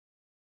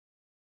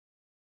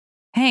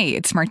Hey,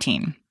 it's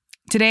Martine.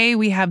 Today,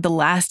 we have the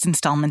last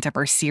installment of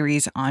our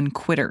series on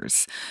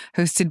quitters,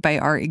 hosted by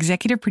our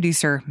executive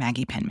producer,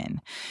 Maggie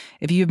Penman.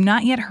 If you have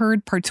not yet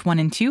heard parts 1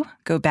 and 2,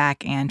 go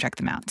back and check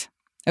them out.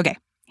 Okay,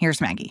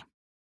 here's Maggie.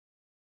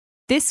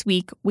 This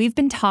week, we've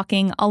been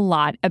talking a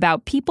lot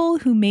about people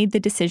who made the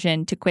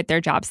decision to quit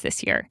their jobs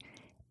this year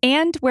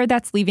and where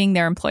that's leaving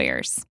their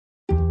employers.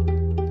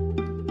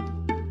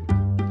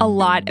 A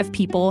lot of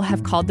people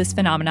have called this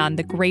phenomenon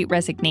the Great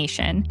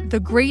Resignation. The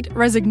Great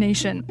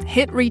Resignation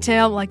hit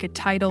retail like a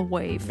tidal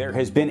wave. There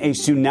has been a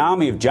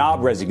tsunami of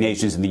job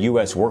resignations in the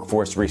U.S.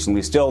 workforce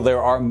recently. Still,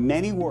 there are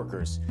many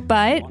workers.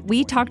 But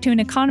we talked to an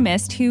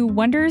economist who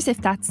wonders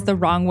if that's the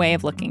wrong way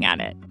of looking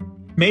at it.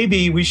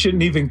 Maybe we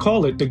shouldn't even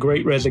call it the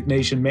Great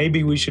Resignation.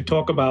 Maybe we should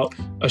talk about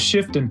a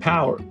shift in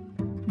power.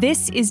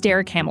 This is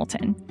Derek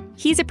Hamilton.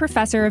 He's a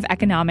professor of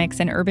economics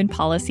and urban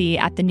policy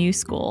at the New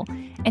School,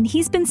 and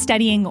he's been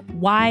studying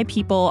why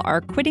people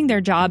are quitting their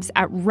jobs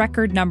at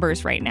record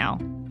numbers right now.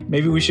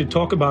 Maybe we should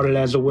talk about it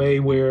as a way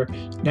where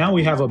now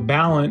we have a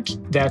balance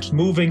that's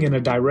moving in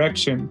a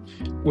direction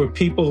where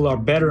people are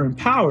better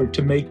empowered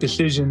to make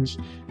decisions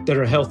that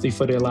are healthy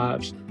for their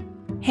lives.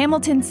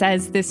 Hamilton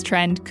says this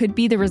trend could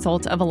be the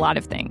result of a lot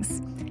of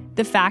things.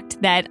 The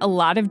fact that a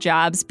lot of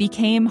jobs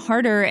became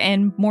harder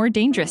and more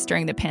dangerous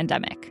during the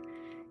pandemic.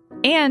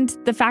 And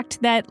the fact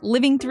that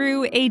living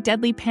through a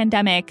deadly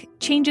pandemic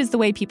changes the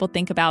way people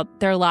think about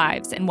their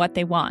lives and what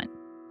they want.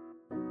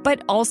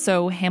 But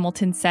also,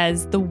 Hamilton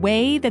says, the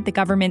way that the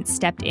government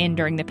stepped in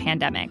during the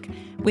pandemic,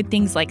 with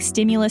things like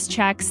stimulus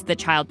checks, the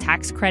child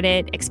tax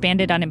credit,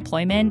 expanded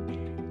unemployment,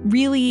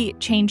 really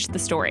changed the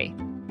story.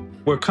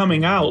 We're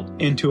coming out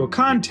into a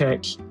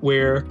context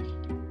where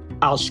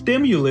our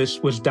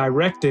stimulus was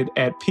directed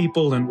at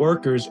people and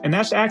workers, and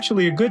that's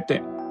actually a good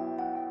thing.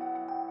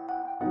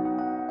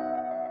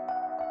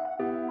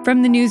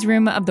 From the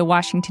newsroom of The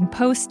Washington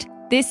Post,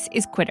 this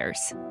is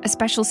Quitters, a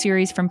special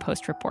series from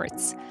Post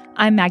Reports.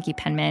 I'm Maggie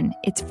Penman.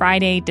 It's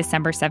Friday,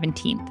 December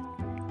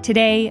 17th.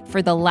 Today,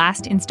 for the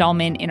last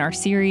installment in our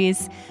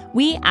series,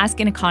 we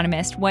ask an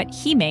economist what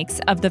he makes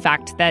of the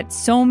fact that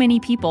so many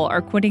people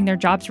are quitting their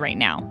jobs right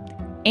now,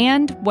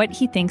 and what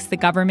he thinks the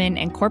government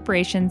and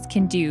corporations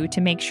can do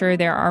to make sure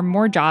there are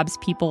more jobs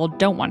people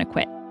don't want to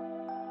quit.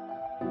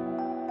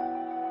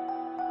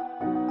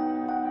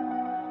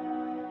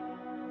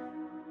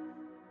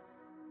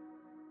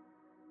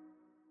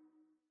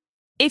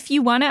 If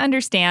you want to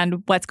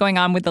understand what's going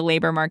on with the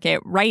labor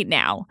market right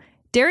now,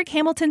 Derek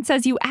Hamilton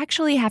says you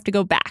actually have to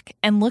go back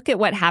and look at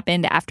what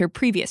happened after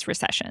previous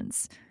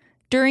recessions.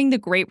 During the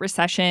Great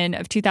Recession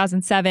of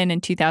 2007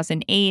 and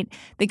 2008,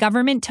 the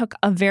government took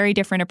a very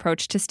different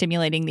approach to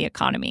stimulating the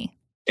economy.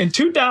 In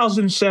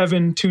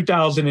 2007,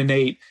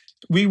 2008,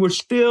 we were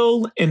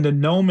still in the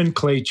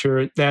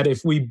nomenclature that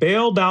if we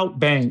bailed out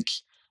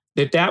banks,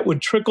 that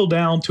would trickle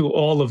down to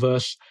all of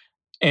us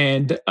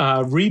and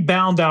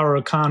rebound our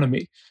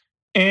economy.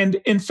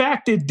 And in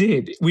fact, it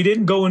did. We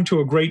didn't go into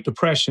a Great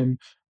Depression,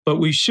 but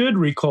we should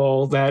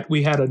recall that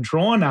we had a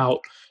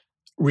drawn-out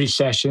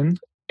recession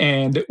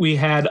and we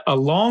had a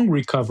long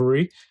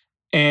recovery,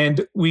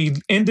 and we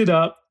ended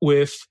up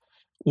with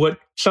what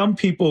some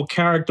people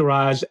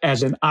characterize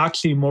as an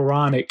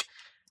oxymoronic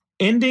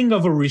ending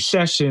of a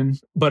recession,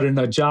 but in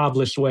a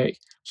jobless way.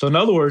 So in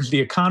other words,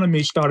 the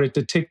economy started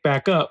to tick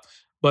back up,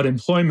 but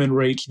employment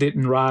rates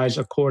didn't rise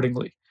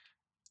accordingly.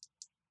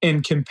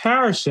 In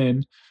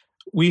comparison,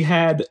 we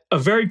had a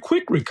very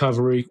quick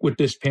recovery with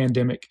this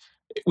pandemic.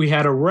 We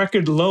had a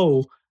record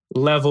low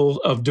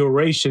level of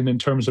duration in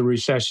terms of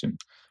recession.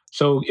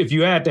 So if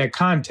you add that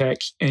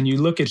context and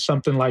you look at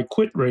something like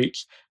quit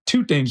rates,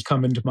 two things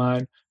come into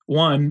mind.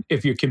 One,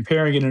 if you're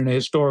comparing it in a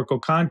historical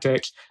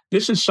context,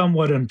 this is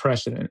somewhat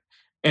unprecedented.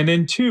 And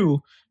then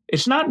two,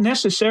 it's not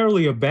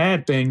necessarily a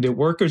bad thing that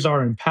workers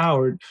are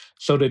empowered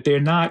so that they're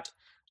not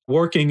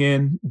working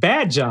in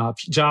bad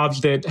jobs,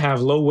 jobs that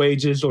have low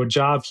wages or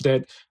jobs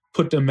that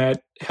put them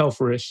at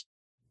health risk.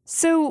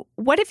 So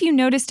what have you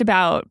noticed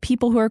about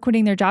people who are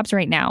quitting their jobs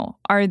right now?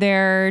 Are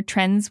there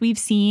trends we've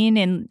seen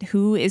in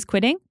who is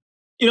quitting?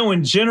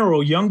 In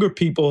general, younger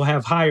people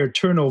have higher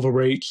turnover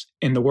rates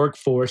in the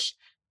workforce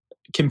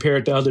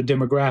compared to other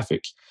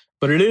demographics.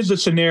 But it is a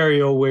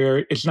scenario where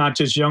it's not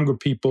just younger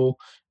people,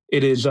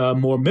 it is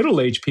more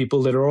middle-aged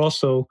people that are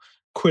also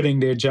quitting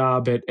their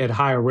job at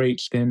higher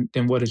rates than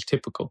what is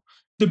typical.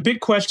 The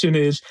big question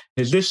is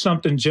this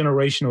something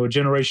generational, a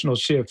generational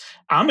shift?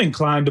 I'm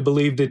inclined to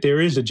believe that there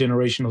is a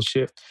generational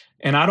shift.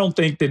 And I don't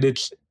think that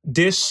it's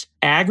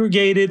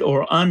disaggregated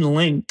or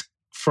unlinked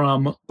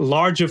from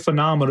larger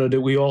phenomena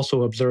that we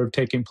also observe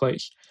taking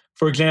place.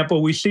 For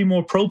example, we see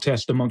more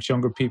protest amongst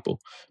younger people.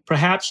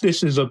 Perhaps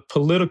this is a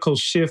political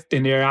shift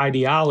in their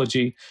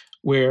ideology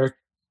where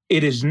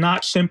it is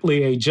not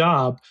simply a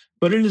job,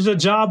 but it is a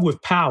job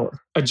with power,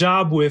 a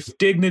job with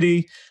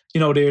dignity.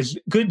 There's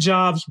good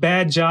jobs,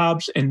 bad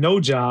jobs, and no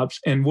jobs.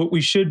 And what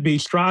we should be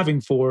striving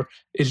for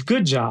is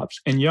good jobs.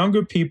 And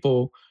younger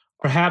people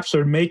perhaps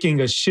are making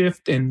a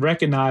shift in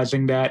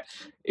recognizing that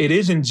it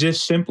isn't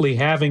just simply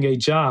having a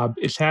job.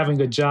 It's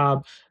having a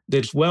job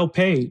that's well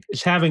paid.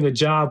 It's having a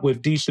job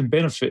with decent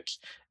benefits.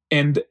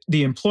 And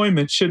the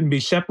employment shouldn't be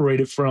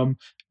separated from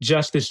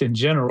justice in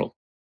general.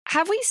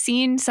 Have we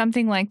seen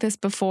something like this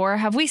before?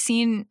 Have we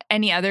seen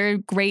any other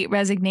great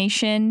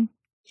resignation?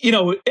 You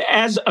know,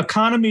 as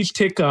economies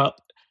tick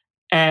up,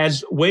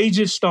 as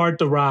wages start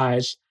to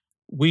rise,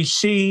 we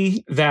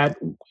see that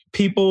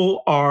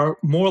people are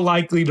more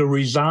likely to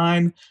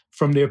resign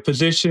from their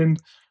position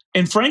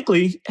and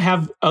frankly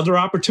have other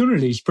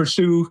opportunities,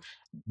 pursue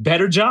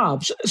better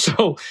jobs.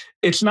 So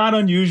it's not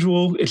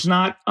unusual. It's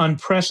not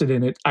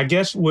unprecedented. I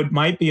guess what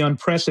might be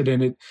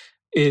unprecedented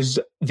is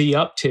the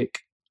uptick,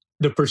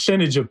 the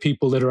percentage of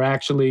people that are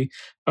actually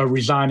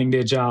resigning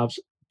their jobs.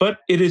 But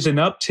it is an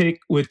uptick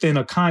within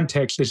a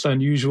context that's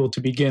unusual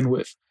to begin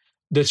with.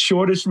 The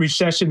shortest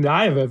recession that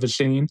I have ever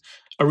seen,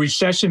 a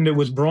recession that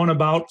was brought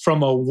about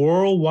from a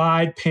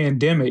worldwide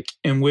pandemic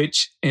in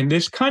which, in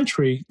this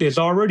country, there's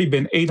already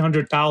been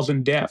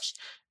 800,000 deaths.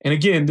 And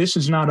again, this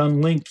is not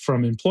unlinked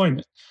from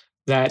employment,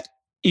 that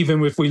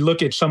even if we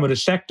look at some of the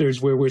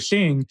sectors where we're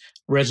seeing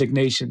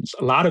resignations,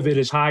 a lot of it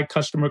is high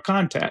customer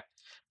contact.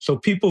 So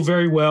people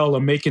very well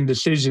are making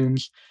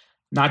decisions,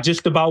 not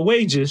just about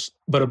wages,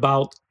 but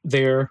about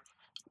their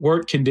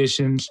work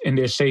conditions and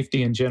their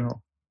safety in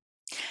general.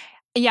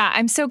 Yeah,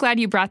 I'm so glad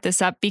you brought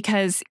this up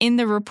because in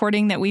the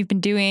reporting that we've been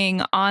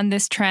doing on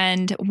this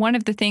trend, one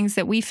of the things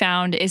that we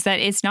found is that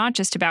it's not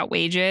just about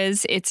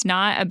wages. It's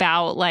not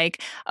about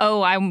like,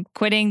 oh, I'm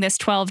quitting this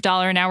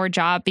 $12 an hour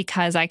job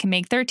because I can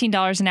make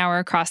 $13 an hour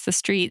across the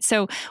street.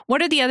 So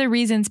what are the other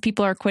reasons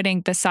people are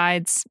quitting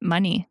besides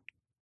money?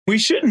 We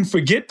shouldn't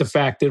forget the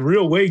fact that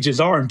real wages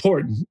are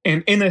important.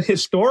 And in a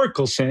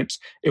historical sense,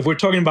 if we're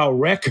talking about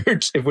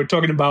records, if we're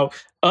talking about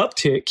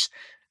upticks,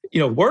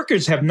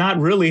 workers have not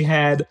really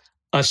had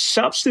a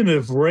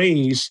substantive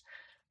raise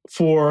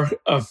for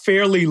a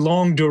fairly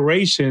long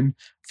duration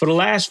for the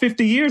last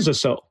 50 years or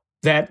so.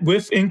 That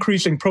with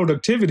increasing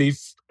productivity,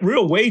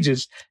 real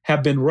wages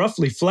have been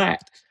roughly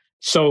flat.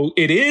 So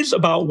it is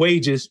about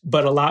wages,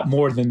 but a lot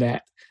more than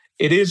that.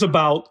 It is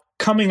about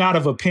coming out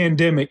of a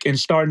pandemic and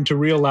starting to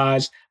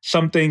realize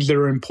some things that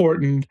are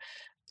important,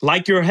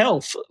 like your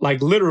health,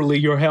 like literally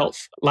your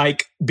health,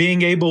 like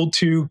being able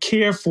to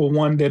care for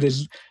one that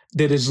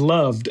is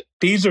loved.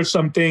 These are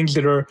some things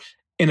that are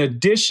in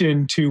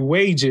addition to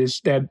wages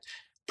that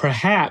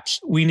perhaps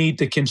we need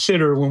to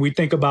consider when we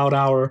think about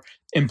our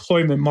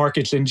employment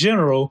markets in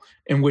general,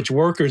 in which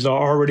workers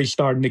are already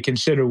starting to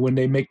consider when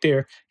they make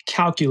their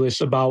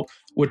calculus about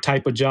what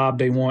type of job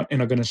they want and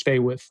are going to stay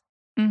with.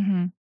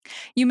 Mm-hmm.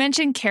 You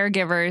mentioned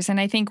caregivers, and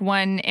I think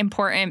one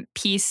important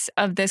piece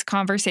of this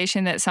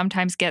conversation that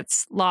sometimes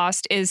gets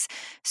lost is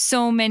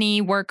so many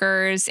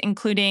workers,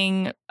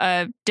 including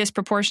a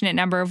disproportionate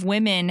number of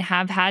women,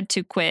 have had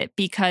to quit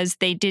because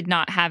they did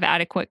not have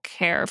adequate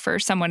care for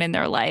someone in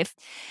their life.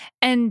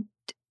 And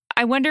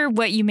I wonder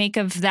what you make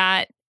of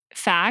that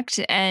fact,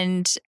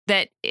 and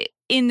that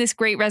in this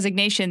great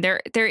resignation,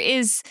 there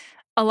is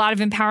a lot of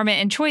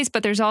empowerment and choice,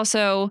 but there's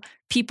also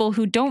people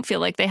who don't feel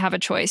like they have a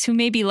choice, who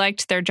maybe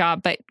liked their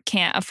job but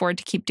can't afford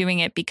to keep doing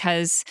it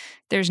because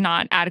there's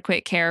not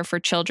adequate care for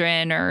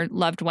children or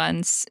loved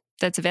ones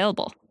that's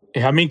available.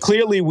 Yeah, I mean,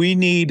 clearly we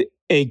need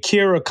a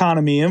care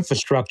economy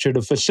infrastructure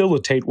to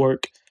facilitate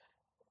work.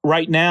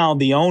 Right now,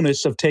 the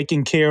onus of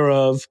taking care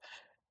of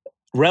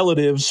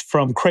relatives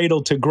from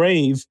cradle to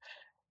grave,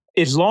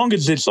 as long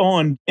as it's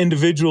on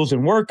individuals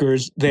and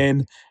workers,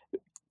 then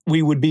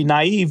we would be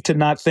naive to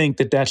not think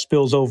that that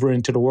spills over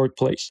into the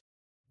workplace.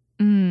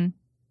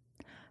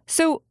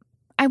 So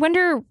I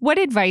wonder, what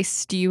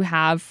advice do you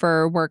have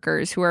for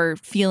workers who are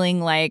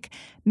feeling like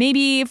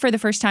maybe for the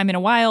first time in a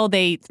while,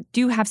 they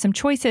do have some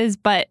choices,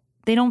 but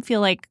they don't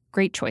feel like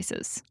great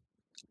choices?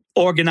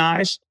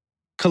 Organize,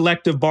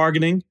 collective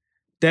bargaining,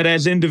 that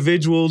as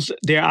individuals,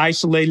 they're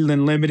isolated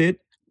and limited,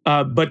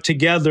 but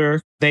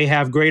together they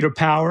have greater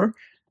power,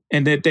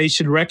 and that they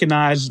should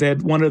recognize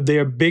that one of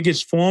their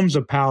biggest forms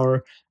of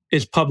power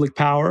is public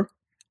power,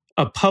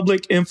 a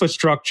public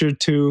infrastructure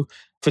to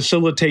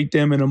facilitate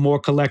them in a more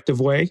collective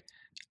way.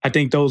 I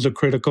think those are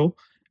critical.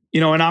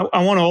 And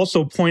I want to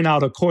also point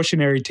out a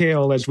cautionary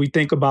tale as we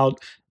think about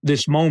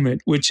this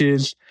moment, which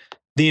is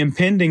the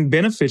impending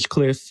benefits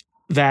cliff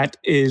that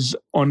is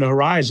on the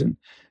horizon.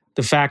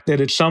 The fact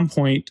that at some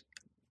point,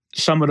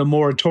 some of the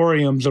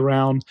moratoriums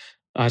around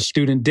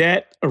student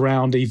debt,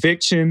 around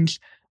evictions,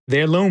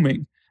 they're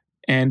looming.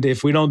 And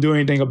if we don't do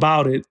anything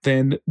about it,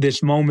 then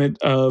this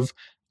moment of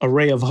a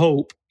ray of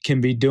hope can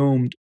be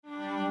doomed.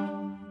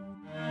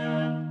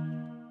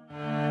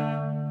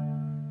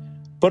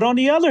 But on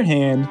the other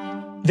hand,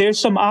 there's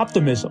some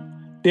optimism.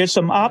 There's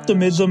some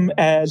optimism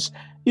as,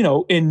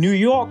 in New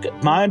York,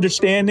 my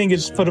understanding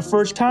is for the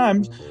first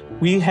time,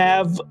 we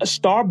have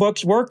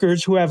Starbucks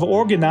workers who have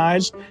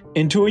organized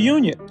into a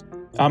union.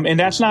 And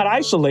that's not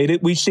isolated.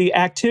 We see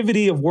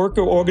activity of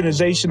worker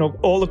organization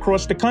all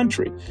across the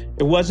country.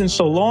 It wasn't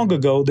so long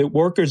ago that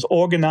workers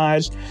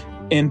organized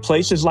in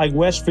places like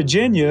West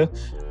Virginia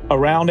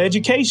around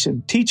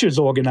education. Teachers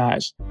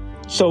organized.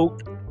 So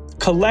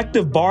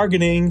collective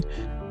bargaining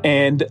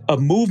and a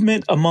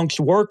movement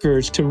amongst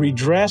workers to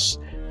redress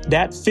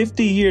that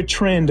 50-year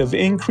trend of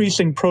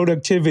increasing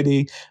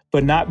productivity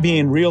but not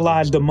being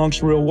realized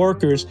amongst real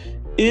workers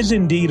is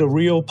indeed a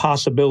real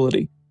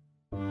possibility.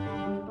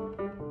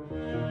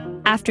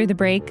 After the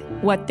break,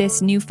 what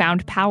this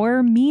newfound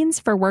power means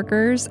for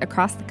workers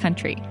across the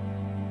country.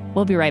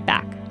 We'll be right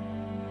back.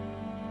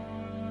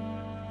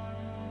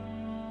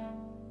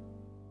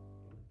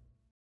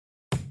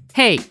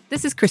 Hey,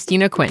 this is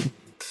Christina Quinn.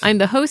 I'm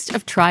the host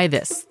of Try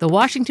This, the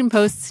Washington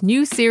Post's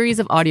new series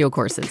of audio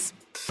courses.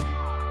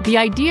 The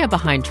idea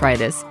behind Try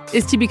This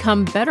is to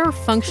become better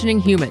functioning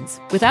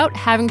humans without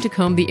having to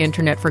comb the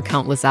internet for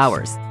countless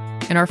hours.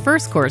 In our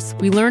first course,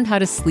 we learned how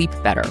to sleep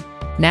better.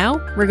 Now,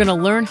 we're going to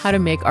learn how to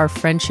make our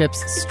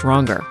friendships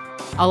stronger.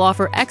 I'll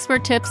offer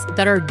expert tips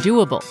that are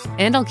doable,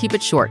 and I'll keep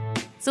it short.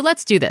 So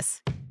let's do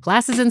this.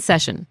 Class is in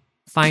session.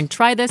 Find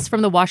Try This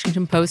from the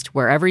Washington Post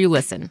wherever you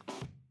listen.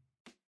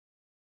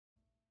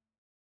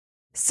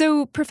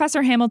 So,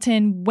 Professor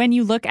Hamilton, when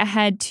you look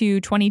ahead to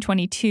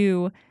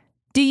 2022,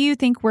 do you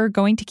think we're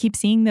going to keep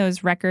seeing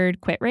those record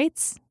quit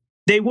rates?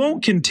 They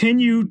won't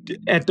continue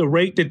at the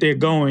rate that they're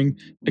going.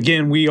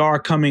 Again, we are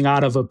coming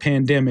out of a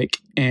pandemic,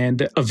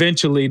 and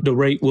eventually the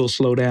rate will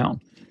slow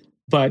down.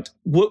 But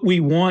what we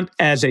want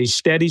as a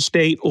steady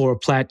state or a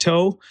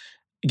plateau,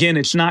 again,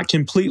 it's not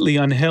completely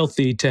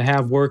unhealthy to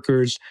have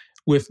workers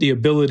with the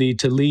ability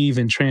to leave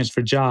and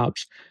transfer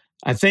jobs.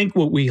 I think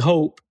what we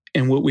hope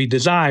and what we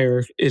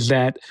desire is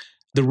that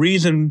the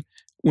reason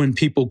when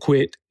people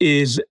quit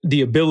is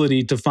the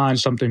ability to find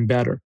something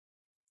better.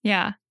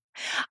 Yeah.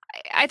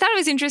 I thought it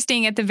was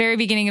interesting at the very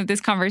beginning of this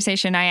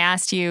conversation, I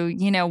asked you,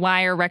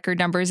 why are record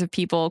numbers of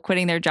people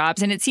quitting their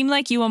jobs? And it seemed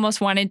like you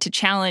almost wanted to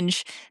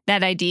challenge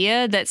that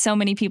idea that so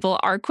many people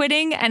are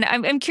quitting. And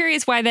I'm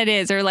curious why that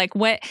is, or like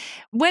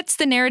what's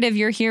the narrative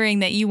you're hearing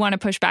that you want to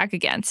push back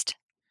against?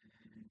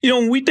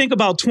 When we think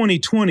about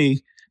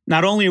 2020,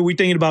 not only are we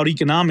thinking about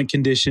economic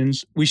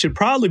conditions, we should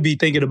probably be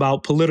thinking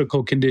about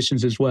political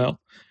conditions as well.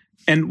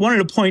 And one of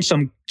the points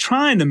I'm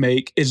trying to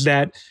make is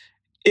that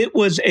it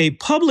was a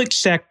public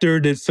sector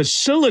that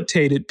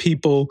facilitated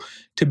people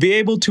to be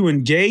able to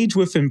engage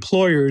with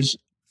employers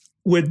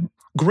with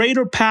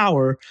greater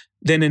power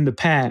than in the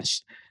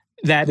past.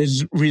 That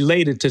is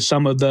related to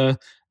some of the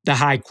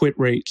high quit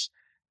rates.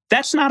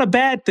 That's not a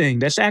bad thing.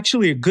 That's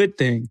actually a good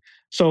thing.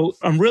 So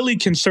I'm really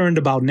concerned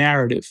about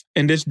narrative.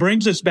 And this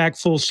brings us back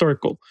full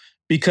circle,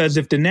 because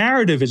if the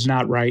narrative is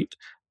not right,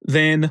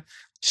 then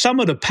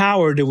some of the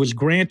power that was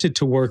granted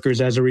to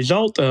workers as a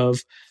result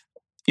of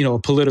a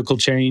political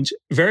change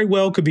very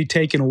well could be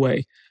taken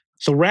away.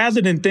 So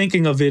rather than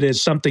thinking of it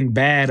as something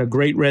bad, a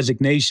great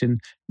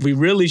resignation, we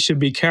really should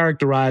be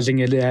characterizing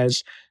it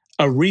as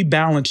a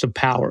rebalance of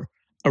power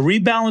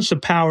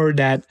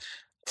that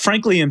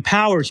frankly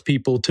empowers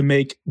people to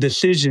make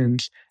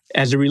decisions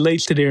as it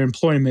relates to their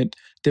employment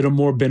that are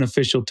more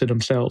beneficial to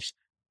themselves.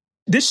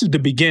 This is the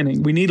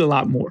beginning. We need a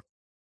lot more.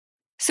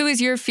 So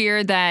is your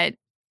fear that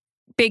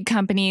big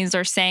companies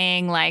are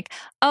saying like,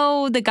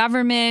 oh, the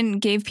government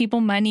gave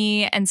people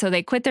money and so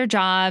they quit their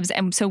jobs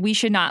and so we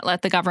should not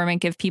let the government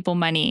give people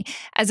money,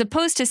 as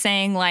opposed to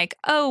saying like,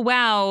 oh,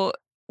 wow,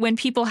 when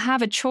people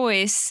have a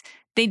choice,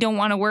 they don't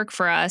want to work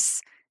for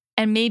us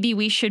and maybe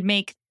we should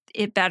make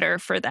it better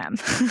for them.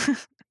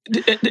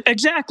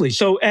 Exactly.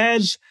 So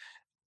as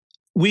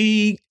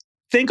we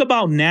think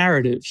about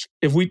narratives,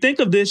 if we think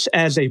of this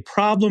as a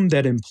problem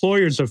that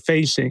employers are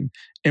facing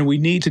and we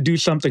need to do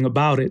something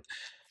about it,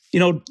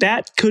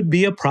 that could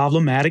be a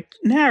problematic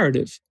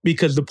narrative,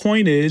 because the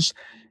point is,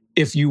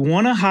 if you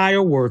want to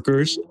hire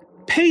workers,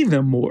 pay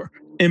them more,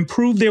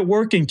 improve their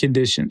working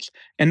conditions.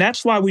 And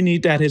that's why we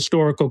need that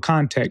historical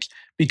context,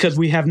 because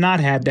we have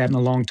not had that in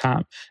a long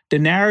time. The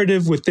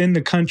narrative within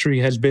the country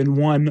has been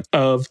one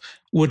of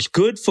what's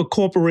good for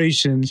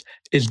corporations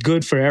is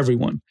good for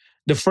everyone.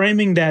 The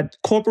framing that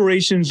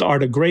corporations are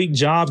the great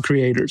job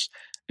creators.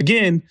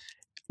 Again,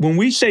 when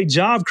we say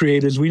job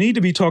creators, we need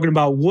to be talking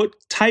about what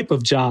type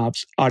of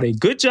jobs. Are they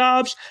good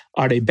jobs?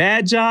 Are they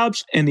bad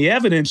jobs? And the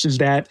evidence is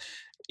that,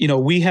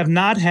 we have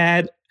not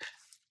had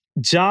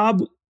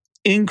job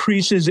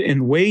increases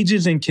in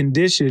wages and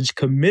conditions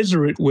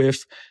commensurate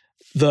with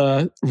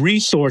the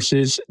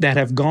resources that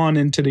have gone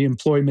into the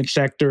employment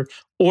sector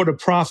or the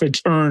profits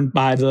earned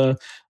by the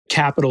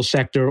capital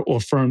sector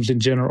or firms in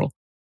general.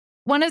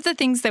 One of the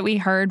things that we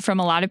heard from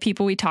a lot of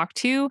people we talked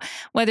to,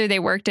 whether they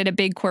worked at a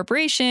big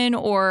corporation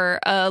or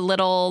a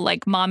little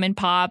like mom and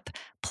pop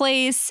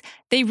place,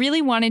 they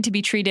really wanted to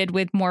be treated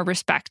with more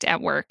respect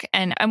at work.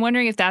 And I'm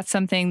wondering if that's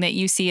something that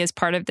you see as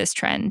part of this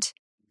trend.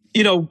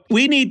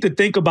 We need to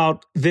think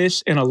about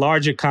this in a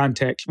larger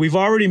context. We've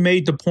already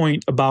made the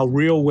point about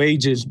real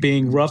wages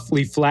being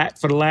roughly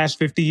flat for the last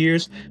 50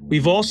 years.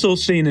 We've also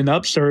seen an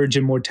upsurge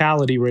in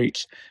mortality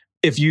rates.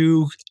 If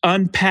you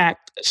unpack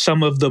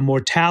some of the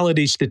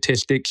mortality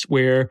statistics,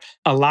 where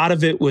a lot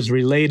of it was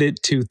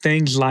related to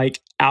things like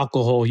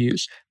alcohol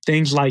use,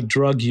 things like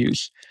drug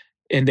use,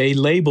 and they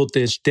labeled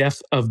this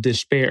death of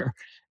despair.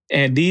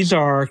 And these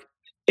are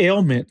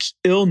ailments,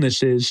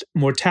 illnesses,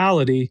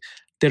 mortality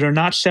that are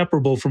not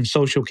separable from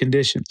social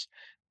conditions.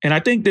 And I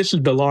think this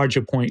is the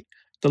larger point.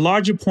 The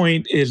larger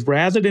point is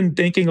rather than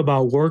thinking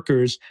about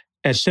workers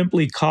as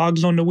simply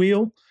cogs on the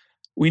wheel,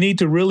 we need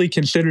to really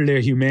consider their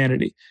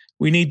humanity.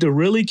 We need to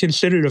really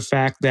consider the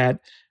fact that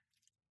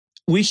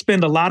we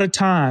spend a lot of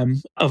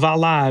time of our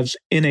lives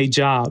in a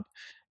job.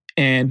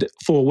 And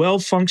for a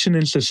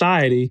well-functioning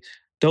society,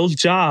 those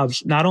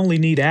jobs not only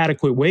need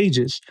adequate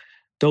wages,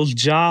 those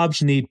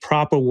jobs need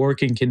proper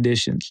working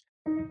conditions.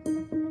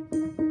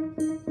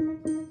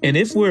 And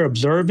if we're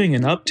observing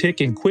an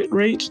uptick in quit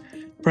rates,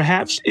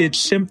 perhaps it's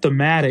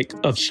symptomatic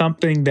of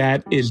something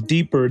that is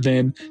deeper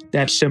than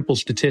that simple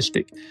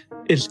statistic.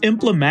 It's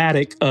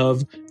emblematic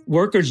of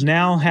workers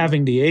now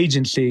having the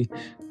agency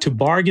to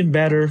bargain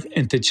better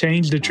and to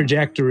change the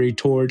trajectory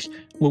towards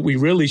what we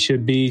really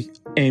should be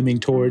aiming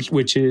towards,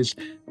 which is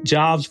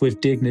jobs with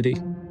dignity.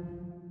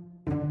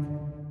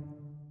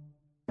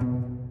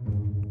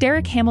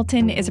 Derek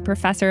Hamilton is a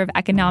professor of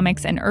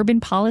economics and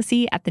urban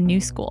policy at the New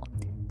School.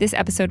 This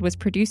episode was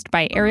produced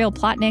by Ariel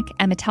Plotnick,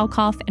 Emma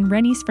Telkoff, and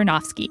Rennie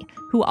Svirnovsky,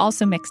 who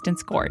also mixed and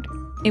scored.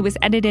 It was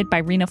edited by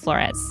Rena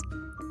Flores.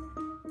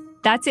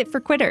 That's it for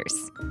Quitters,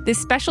 this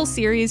special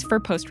series for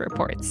Post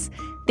Reports.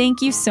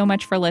 Thank you so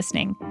much for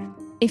listening.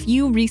 If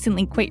you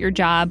recently quit your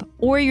job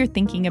or you're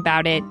thinking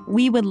about it,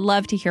 we would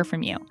love to hear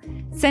from you.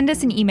 Send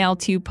us an email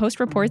to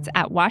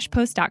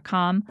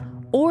postreports@washpost.com,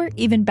 or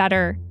even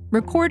better,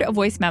 record a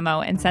voice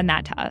memo and send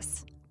that to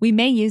us. We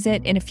may use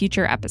it in a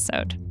future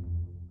episode.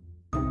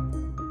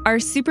 Our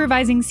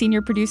supervising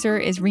senior producer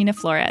is Rena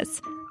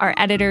Flores. Our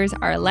editors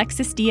are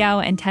Alexis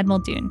Diao and Ted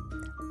Muldoon.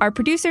 Our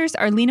producers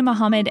are Lena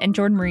Mohammed and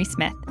Jordan Marie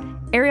Smith.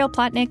 Ariel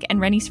Plotnick and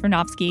Rennie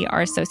Svirnovsky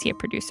are associate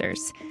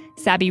producers.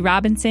 Sabby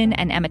Robinson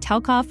and Emma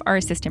Telkoff are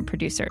assistant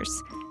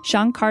producers.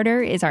 Sean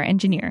Carter is our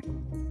engineer.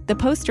 The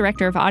post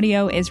director of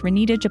audio is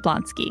Renita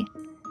Jablonski.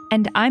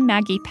 And I'm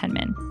Maggie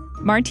Penman.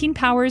 Martine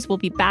Powers will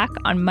be back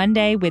on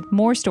Monday with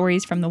more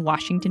stories from the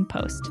Washington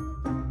Post.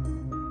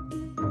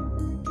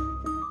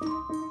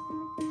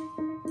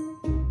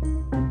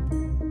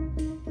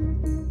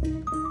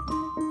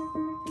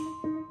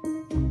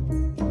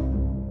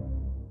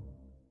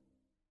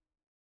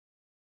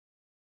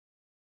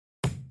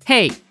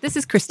 Hey, this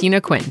is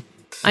Christina Quinn.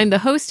 I'm the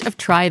host of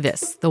Try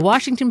This, the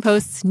Washington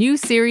Post's new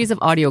series of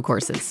audio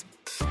courses.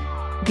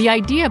 The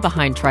idea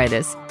behind Try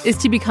This is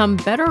to become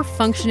better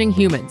functioning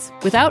humans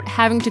without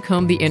having to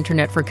comb the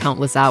internet for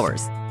countless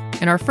hours.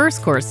 In our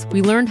first course,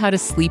 we learned how to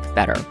sleep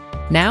better.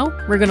 Now,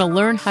 we're going to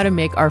learn how to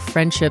make our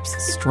friendships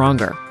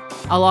stronger.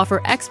 I'll offer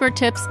expert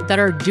tips that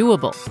are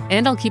doable,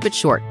 and I'll keep it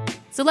short.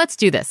 So let's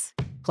do this.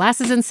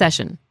 Class is in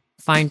session.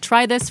 Find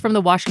Try This from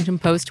the Washington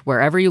Post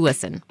wherever you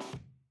listen.